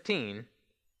verse 15,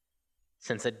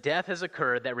 since a death has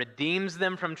occurred that redeems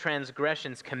them from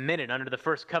transgressions committed under the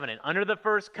first covenant. Under the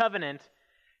first covenant,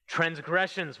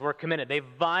 transgressions were committed. They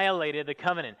violated the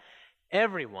covenant.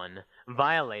 Everyone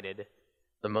violated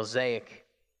the Mosaic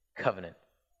covenant.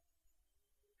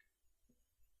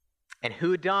 And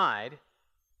who died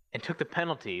and took the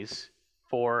penalties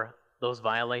for those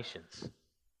violations?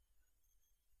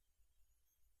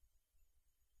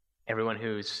 Everyone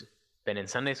who's been in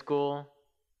Sunday school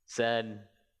said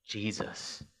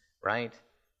Jesus, right?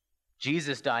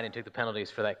 Jesus died and took the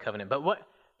penalties for that covenant.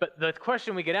 But the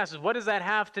question we could ask is, what does that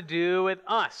have to do with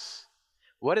us?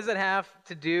 What does it have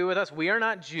to do with us? We are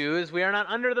not Jews. We are not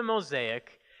under the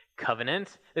Mosaic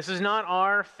covenant. This is not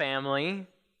our family.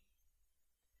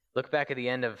 Look back at the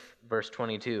end of verse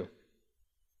 22.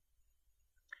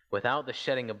 Without the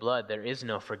shedding of blood, there is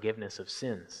no forgiveness of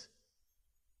sins.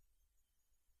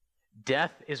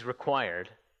 Death is required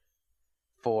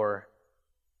for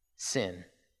sin.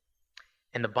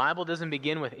 And the Bible doesn't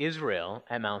begin with Israel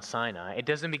at Mount Sinai. It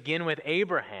doesn't begin with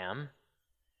Abraham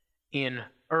in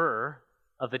Ur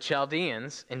of the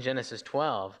Chaldeans in Genesis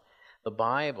 12. The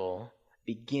Bible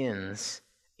begins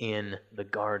in the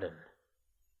garden,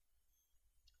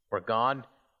 where God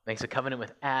makes a covenant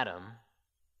with Adam.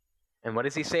 And what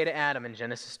does He say to Adam in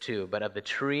Genesis 2? But of the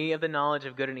tree of the knowledge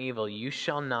of good and evil you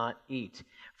shall not eat,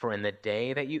 for in the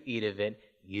day that you eat of it,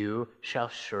 you shall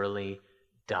surely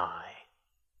die.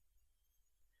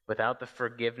 Without the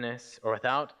forgiveness, or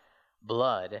without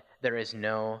blood, there is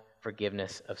no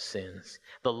forgiveness of sins.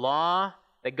 The law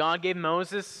that God gave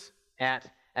Moses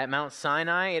at Mount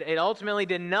Sinai, it ultimately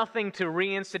did nothing to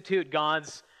reinstitute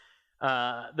God's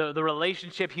the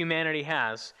relationship humanity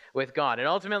has with God. It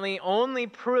ultimately only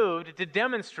proved to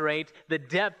demonstrate the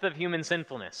depth of human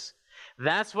sinfulness.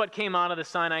 That's what came out of the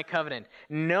Sinai covenant.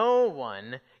 No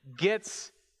one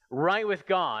gets right with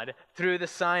God through the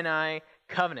Sinai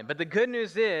covenant. But the good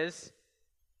news is,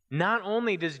 not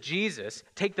only does Jesus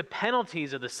take the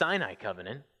penalties of the Sinai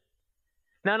covenant,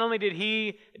 not only did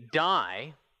He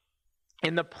die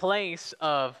in the place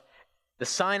of the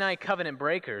Sinai covenant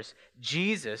breakers,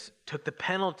 Jesus took the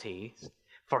penalties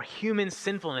for human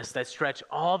sinfulness that stretch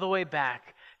all the way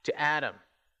back to Adam.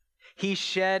 He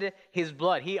shed His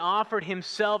blood. He offered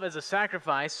Himself as a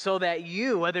sacrifice so that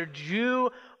you, whether Jew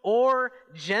or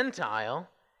Gentile,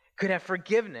 could have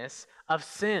forgiveness of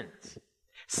sins.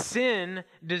 Sin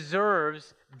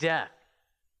deserves death.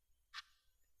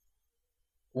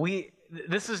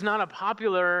 This is not a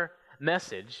popular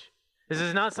message. This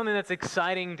is not something that's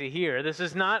exciting to hear. This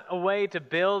is not a way to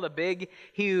build a big,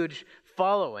 huge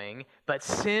following, but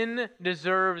sin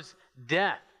deserves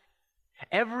death.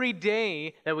 Every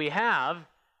day that we have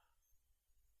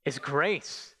is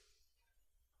grace.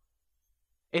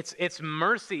 It's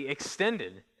mercy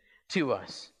extended to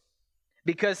us.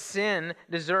 Because sin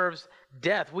deserves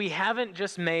death. We haven't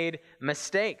just made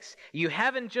mistakes. You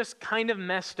haven't just kind of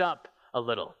messed up a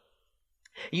little.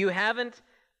 You haven't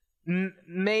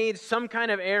made some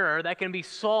kind of error that can be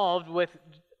solved with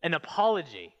an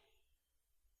apology.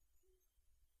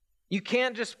 You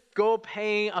can't just go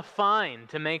pay a fine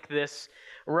to make this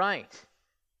right.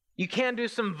 You can't do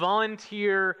some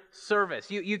volunteer service.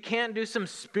 You can't do some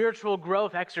spiritual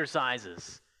growth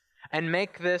exercises and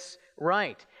make this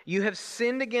right. You have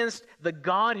sinned against the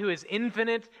God who is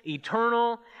infinite,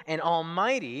 eternal, and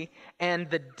almighty, and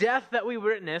the death that we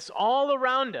witness all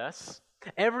around us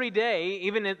every day,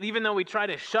 even though we try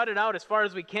to shut it out as far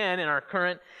as we can in our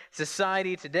current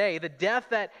society today, the death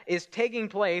that is taking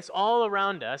place all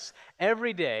around us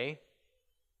every day,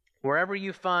 wherever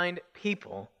you find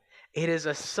people, it is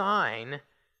a sign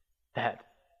that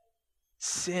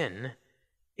sin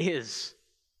is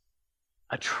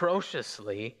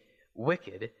atrociously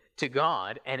wicked to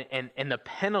God, and the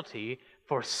penalty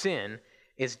for sin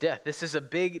is death. This is a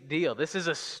big deal. This is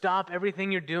a stop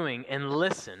everything you're doing and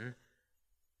listen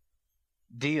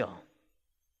deal.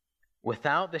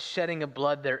 Without the shedding of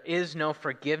blood, there is no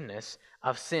forgiveness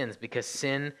of sins, because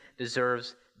sin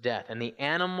deserves death. And the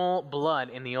animal blood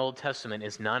in the Old Testament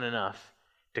is not enough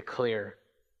to clear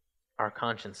our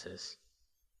consciences.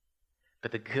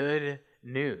 But the good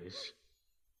news,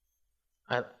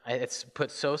 it's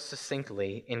put so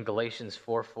succinctly in Galatians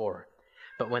 4:4.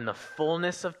 But when the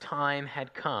fullness of time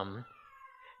had come,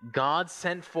 God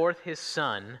sent forth his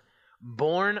Son,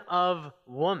 born of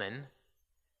woman.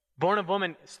 Born of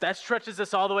woman, that stretches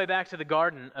us all the way back to the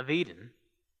Garden of Eden,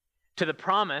 to the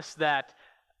promise that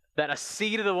a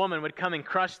seed of the woman would come and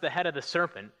crush the head of the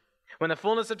serpent. When the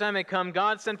fullness of time had come,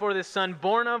 God sent forth his Son,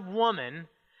 born of woman,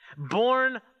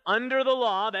 born under the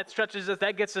law. That stretches us,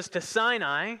 that gets us to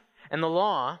Sinai and the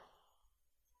law.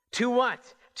 To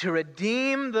what? To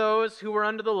redeem those who were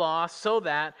under the law, so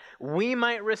that we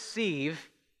might receive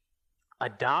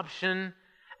adoption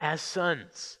as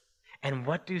sons. And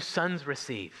what do sons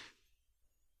receive?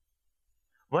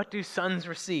 What do sons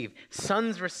receive?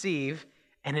 Sons receive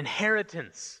an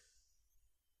inheritance.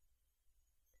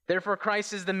 Therefore,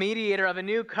 Christ is the mediator of a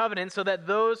new covenant, so that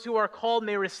those who are called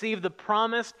may receive the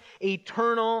promised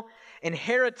eternal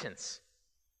inheritance.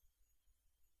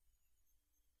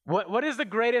 What is the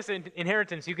greatest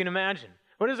inheritance you can imagine?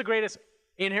 What is the greatest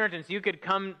inheritance you could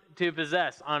come to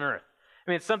possess on earth?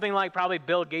 I mean, it's something like probably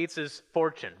Bill Gates'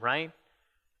 fortune, right?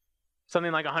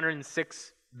 Something like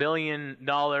 $106 billion.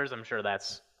 I'm sure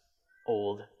that's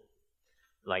old.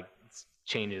 Like, it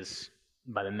changes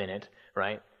by the minute,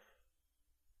 right?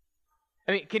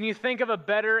 I mean, can you think of a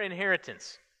better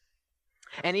inheritance?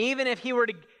 And even if he were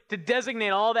to designate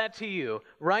all that to you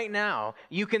right now,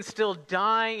 you can still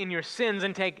die in your sins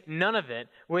and take none of it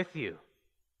with you.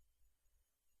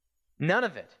 None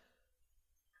of it.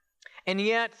 And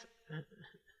yet,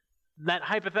 that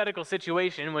hypothetical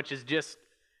situation, which is just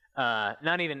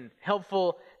not even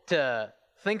helpful to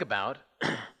think about,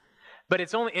 but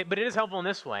it is helpful in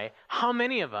this way. How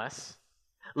many of us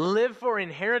live for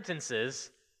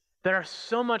inheritances that are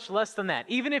so much less than that?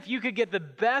 Even if you could get the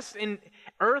best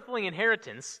earthly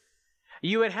inheritance,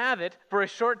 you would have it for a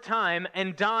short time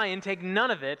and die and take none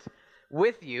of it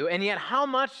with you. And yet, how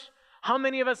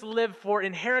many of us live for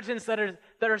inheritance that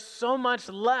are so much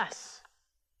less?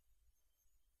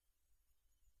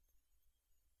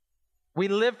 We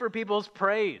live for people's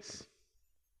praise.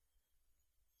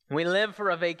 We live for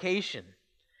a vacation.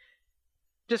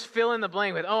 Just fill in the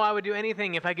blank with, I would do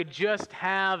anything if I could just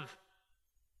have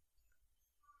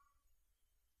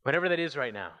whatever that is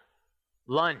right now.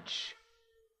 Lunch.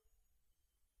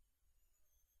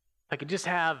 If I could just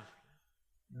have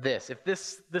this. If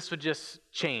this would just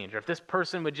change, or if this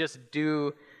person would just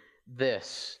do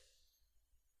this.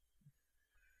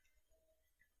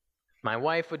 My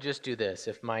wife would just do this.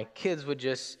 If my kids would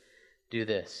just do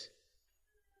this.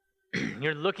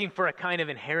 You're looking for a kind of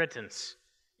inheritance.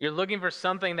 You're looking for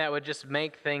something that would just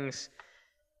make things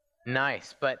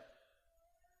nice. But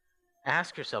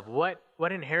ask yourself, what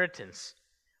inheritance?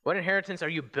 What inheritance are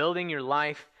you building your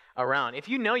life around? If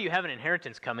you know you have an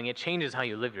inheritance coming, it changes how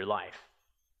you live your life.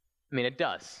 I mean, it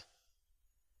does.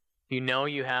 You know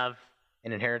you have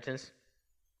an inheritance.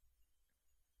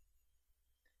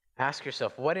 Ask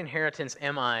yourself, what inheritance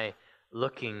am I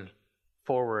looking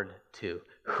forward to?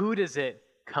 Who does it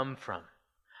come from?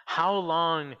 How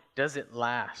long does it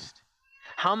last?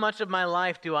 How much of my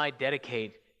life do I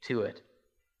dedicate to it?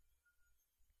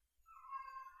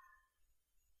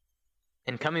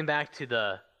 And coming back to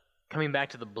the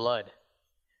blood,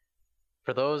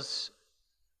 for those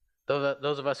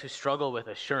of us who struggle with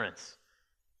assurance,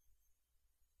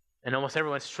 and almost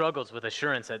everyone struggles with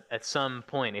assurance at some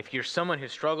point. If you're someone who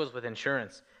struggles with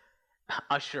assurance,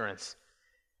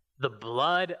 the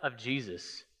blood of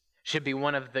Jesus should be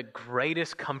one of the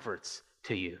greatest comforts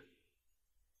to you.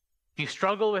 If you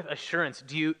struggle with assurance,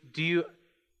 do you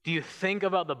think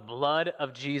about the blood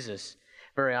of Jesus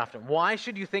very often? Why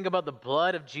should you think about the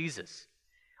blood of Jesus?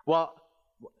 Well,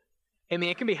 I mean,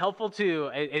 it can be helpful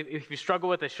to, if you struggle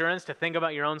with assurance, to think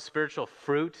about your own spiritual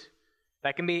fruit.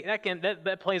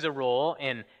 That plays a role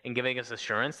in giving us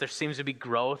assurance. There seems to be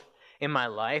growth in my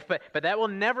life, but that will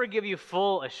never give you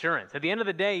full assurance. At the end of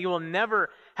the day, you will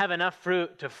never have enough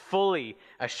fruit to fully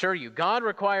assure you. God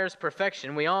requires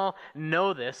perfection. We all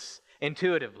know this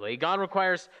intuitively. God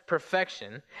requires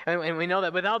perfection, and we know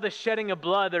that without the shedding of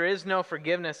blood, there is no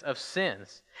forgiveness of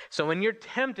sins. So when you're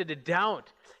tempted to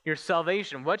doubt your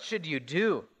salvation, what should you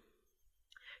do?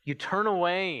 You turn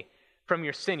away from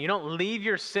your sin. You don't leave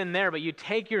your sin there, but you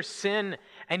take your sin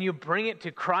and you bring it to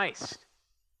Christ.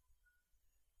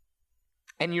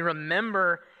 And you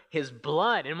remember his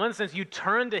blood. In one sense, you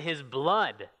turn to his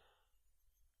blood.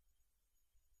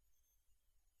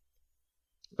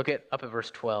 Look up at verse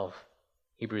 12,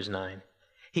 Hebrews 9.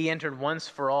 He entered once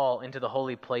for all into the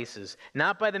holy places,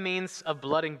 not by the means of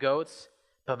blood and goats,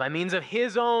 but by means of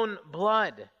his own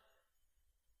blood,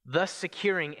 thus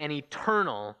securing an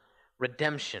eternal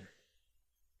redemption.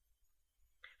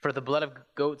 For the blood of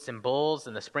goats and bulls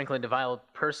and the sprinkling of defiled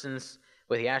persons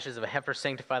with the ashes of a heifer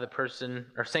sanctify the person,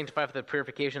 or sanctify for the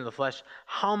purification of the flesh,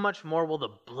 how much more will the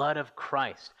blood of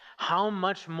Christ,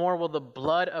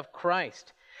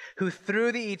 who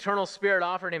through the eternal Spirit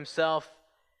offered himself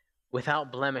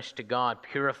without blemish to God,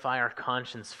 purify our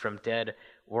conscience from dead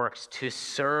works to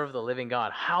serve the living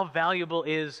God? How valuable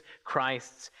is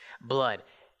Christ's blood?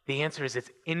 The answer is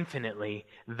it's infinitely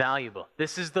valuable.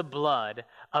 This is the blood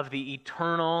of the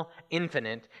eternal,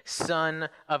 infinite Son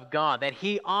of God that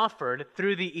he offered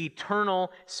through the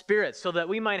eternal Spirit so that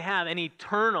we might have an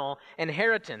eternal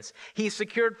inheritance. He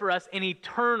secured for us an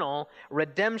eternal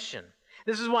redemption.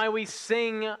 This is why we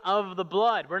sing of the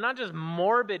blood. We're not just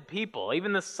morbid people.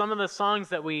 Even some of the songs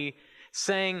that we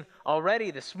sang already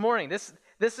this morning, this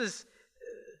is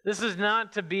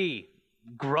not to be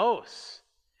gross.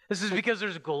 This is because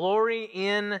there's glory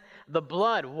in the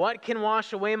blood. What can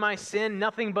wash away my sin?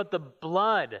 Nothing but the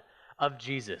blood of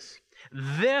Jesus.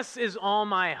 This is all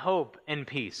my hope and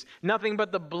peace. Nothing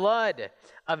but the blood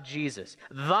of Jesus.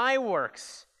 Thy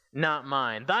works, not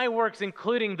mine. Thy works,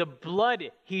 including the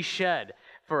blood he shed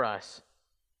for us.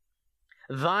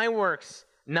 Thy works,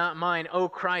 not mine. O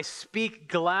Christ, speak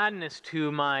gladness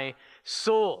to my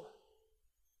soul.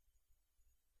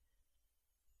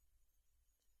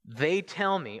 They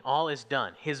tell me all is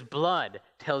done. His blood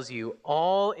tells you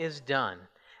all is done.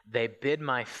 They bid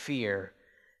my fear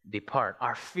depart.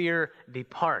 Our fear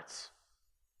departs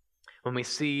when we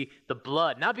see the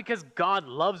blood. Not because God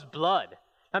loves blood.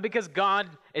 Not because God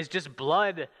is just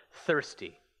blood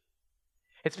thirsty.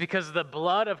 It's because the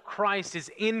blood of Christ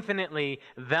is infinitely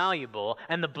valuable,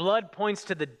 and the blood points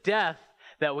to the death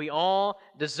that we all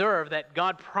deserve, that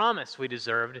God promised we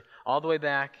deserved all the way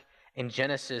back in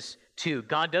Genesis 2.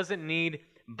 God doesn't need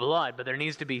blood, but there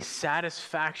needs to be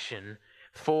satisfaction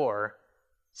for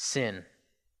sin.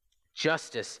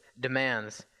 Justice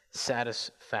demands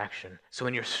satisfaction. So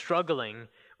when you're struggling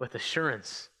with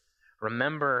assurance,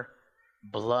 remember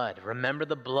blood. Remember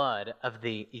the blood of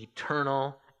the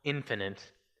eternal,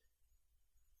 infinite,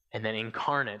 and then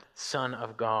incarnate Son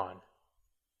of God.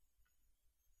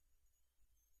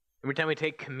 Every time we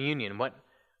take communion, what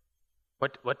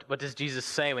does Jesus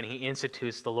say when he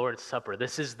institutes the Lord's Supper?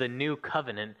 This is the new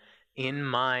covenant in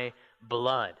my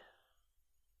blood.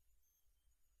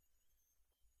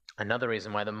 Another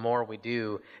reason why the more we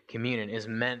do communion is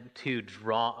meant to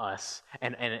draw us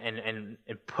and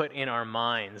put in our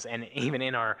minds and even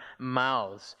in our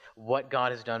mouths what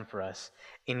God has done for us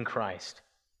in Christ.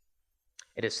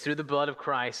 It is through the blood of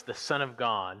Christ, the Son of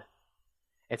God.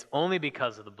 It's only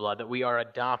because of the blood that we are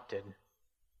adopted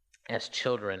as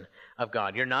children of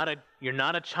God. You're not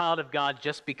a child of God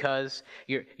just because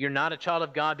you're not a child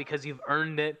of God because you've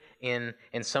earned it in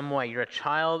some way. You're a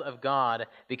child of God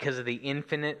because of the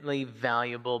infinitely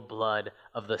valuable blood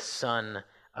of the Son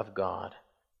of God.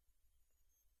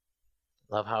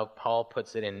 Love how Paul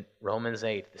puts it in Romans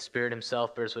 8. The Spirit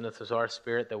himself bears witness with our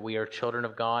spirit that we are children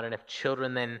of God, and if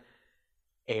children, then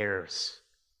heirs.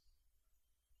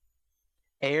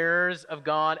 heirs of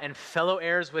God and fellow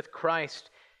heirs with Christ,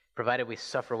 provided we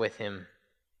suffer with him,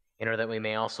 in order that we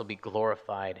may also be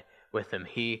glorified with him.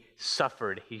 He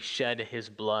suffered, he shed his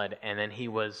blood, and then he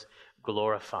was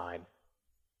glorified,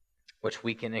 which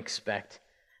we can expect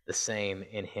the same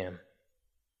in him.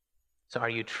 So are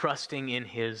you trusting in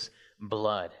his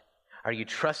blood? Are you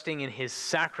trusting in his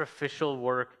sacrificial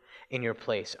work in your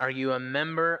place? Are you a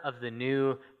member of the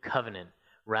new covenant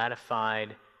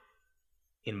ratified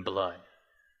in blood?